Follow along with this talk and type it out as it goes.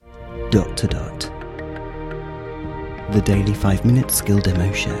The daily 5-minute skill demo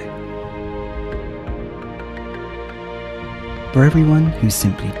show. For everyone who's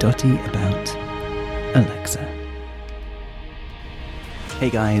simply dotty about Alexa. Hey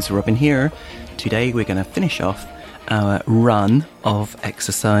guys, Robin here. Today we're going to finish off our run of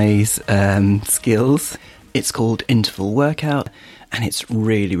exercise skills. It's called interval workout and it's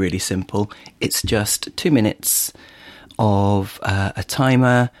really, really simple. It's just 2 minutes of a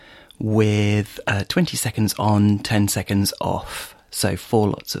timer with 20 seconds on, 10 seconds off. So 4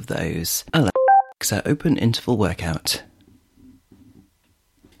 lots of those. Alexa, open interval workout.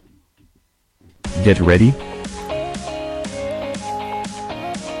 Get ready.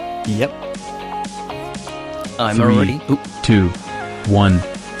 Yep. I'm 3, already. 2, 1,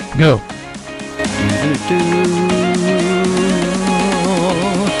 go.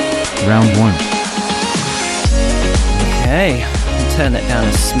 Round 1. Okay, turn that down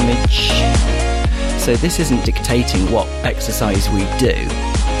a smidge. So this isn't dictating what exercise we do.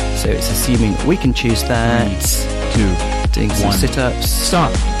 So it's assuming we can choose that. 3, 2, doing some 1. sit-ups.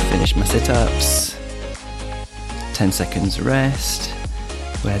 Stop. Finish my sit-ups. 10 seconds rest.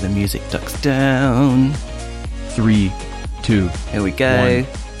 Where the music ducks down. 3, 2, Here we go.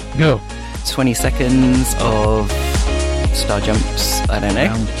 1, go. 20 seconds of star jumps. I don't know.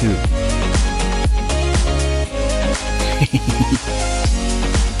 Round 2.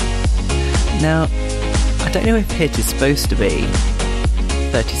 Now, I don't know if HIIT is supposed to be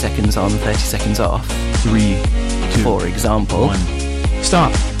 30 seconds on, 30 seconds off. 3, 2, For example. 1.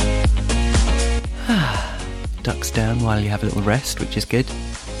 Stop. Ducks down while you have a little rest, which is good.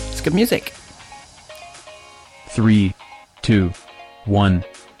 It's good music. 3, 2, 1,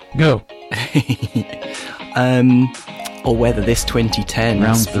 go. Or whether this 2010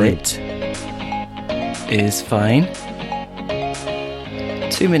 Round split is fine.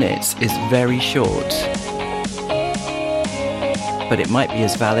 2 minutes is very short, but it might be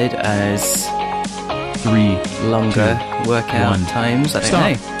as valid as 3, longer 2, workout 1. times. I don't Stop.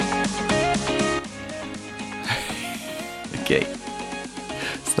 know. Okay,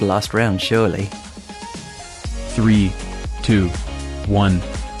 it's the last round, surely. 3, 2, 1,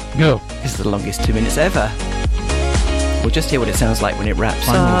 go. This is the longest 2 minutes ever. We'll just hear what it sounds like when it wraps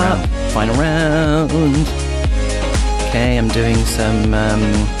Final up. round. Final round. Okay, I'm doing some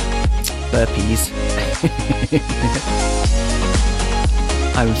burpees.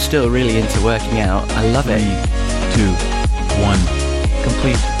 I'm still really into working out. I love 3, it. 2, 1,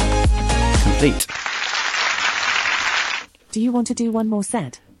 complete. Complete. Do you want to do one more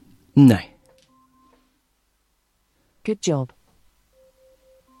set? No. Good job.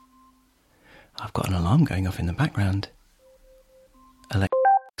 I've got an alarm going off in the background.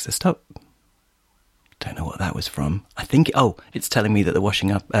 Alexa, stop. Don't know what that was from. I think, it's telling me that the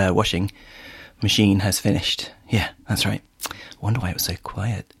washing machine has finished. Yeah, that's right. Wonder why it was so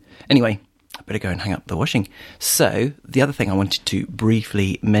quiet. Anyway, I better go and hang up the washing. So, the other thing I wanted to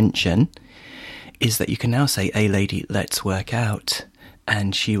briefly mention is that you can now say, "Hey lady, let's work out."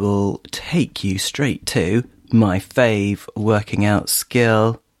 And she will take you straight to my fave working out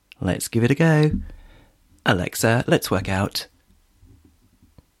skill. Let's give it a go. Alexa, let's work out.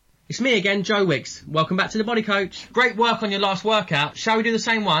 It's me again, Joe Wicks. Welcome back to the Body Coach. Great work on your last workout. Shall we do the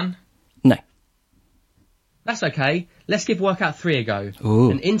same one? No. That's okay. Let's give workout 3 a go.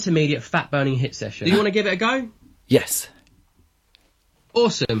 Ooh. An intermediate fat-burning HIIT session. Do you want to give it a go? Yes.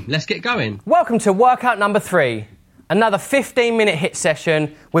 Awesome. Let's get going. Welcome to workout number 3. Another 15-minute HIIT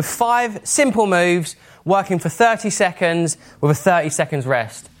session with 5 simple moves working for 30 seconds with a 30 seconds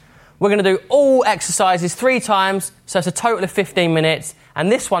rest. We're going to do all exercises 3 times, so it's a total of 15 minutes,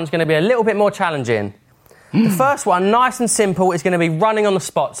 and this one's going to be a little bit more challenging. The first one, nice and simple, is going to be running on the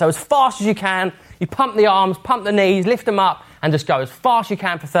spot. So as fast as you can, you pump the arms, pump the knees, lift them up, and just go as fast as you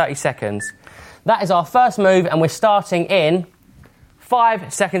can for 30 seconds. That is our first move, and we're starting in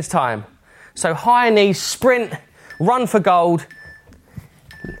 5 seconds time. So high knees, sprint, run for gold.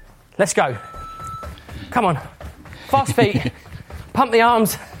 Let's go. Come on. Fast feet. Pump the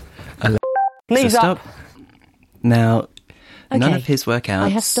arms. Knees Stop. up. Now, none Okay, of his workouts... I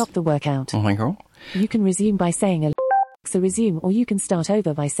have stopped the workout. Oh my God. You can resume by saying Alexa resume, or you can start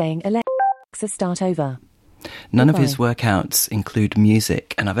over by saying Alexa start over. None of his Goodbye. workouts include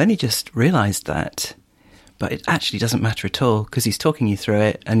music, and I've only just realised that. But it actually doesn't matter at all, because he's talking you through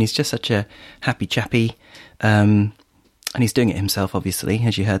it, and he's just such a happy chappy, and he's doing it himself, obviously,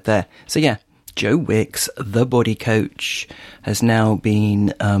 as you heard there. So yeah, Joe Wicks, the body coach, has now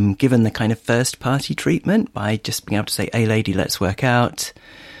been given the kind of first party treatment by just being able to say, "Hey lady, let's work out."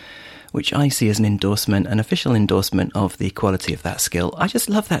 which I see as an endorsement, an official endorsement of the quality of that skill. I just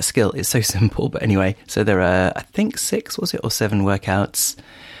love that skill. It's so simple. But anyway, so there are, I think 6, was it, or 7 workouts.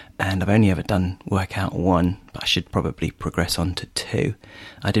 And I've only ever done workout 1, but I should probably progress on to 2.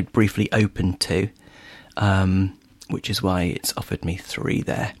 I did briefly open 2, which is why it's offered me 3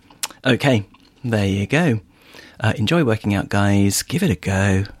 there. Okay, there you go. Enjoy working out, guys. Give it a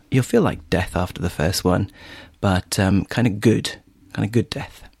go. You'll feel like death after the first one, but kind of good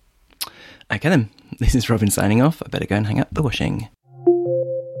death. Okay then, this is Robin signing off. I better go and hang up the washing.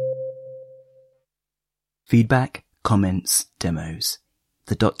 Feedback, comments, demos.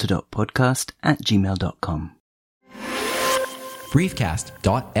 The podcast@gmail.com.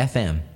 Briefcast.fm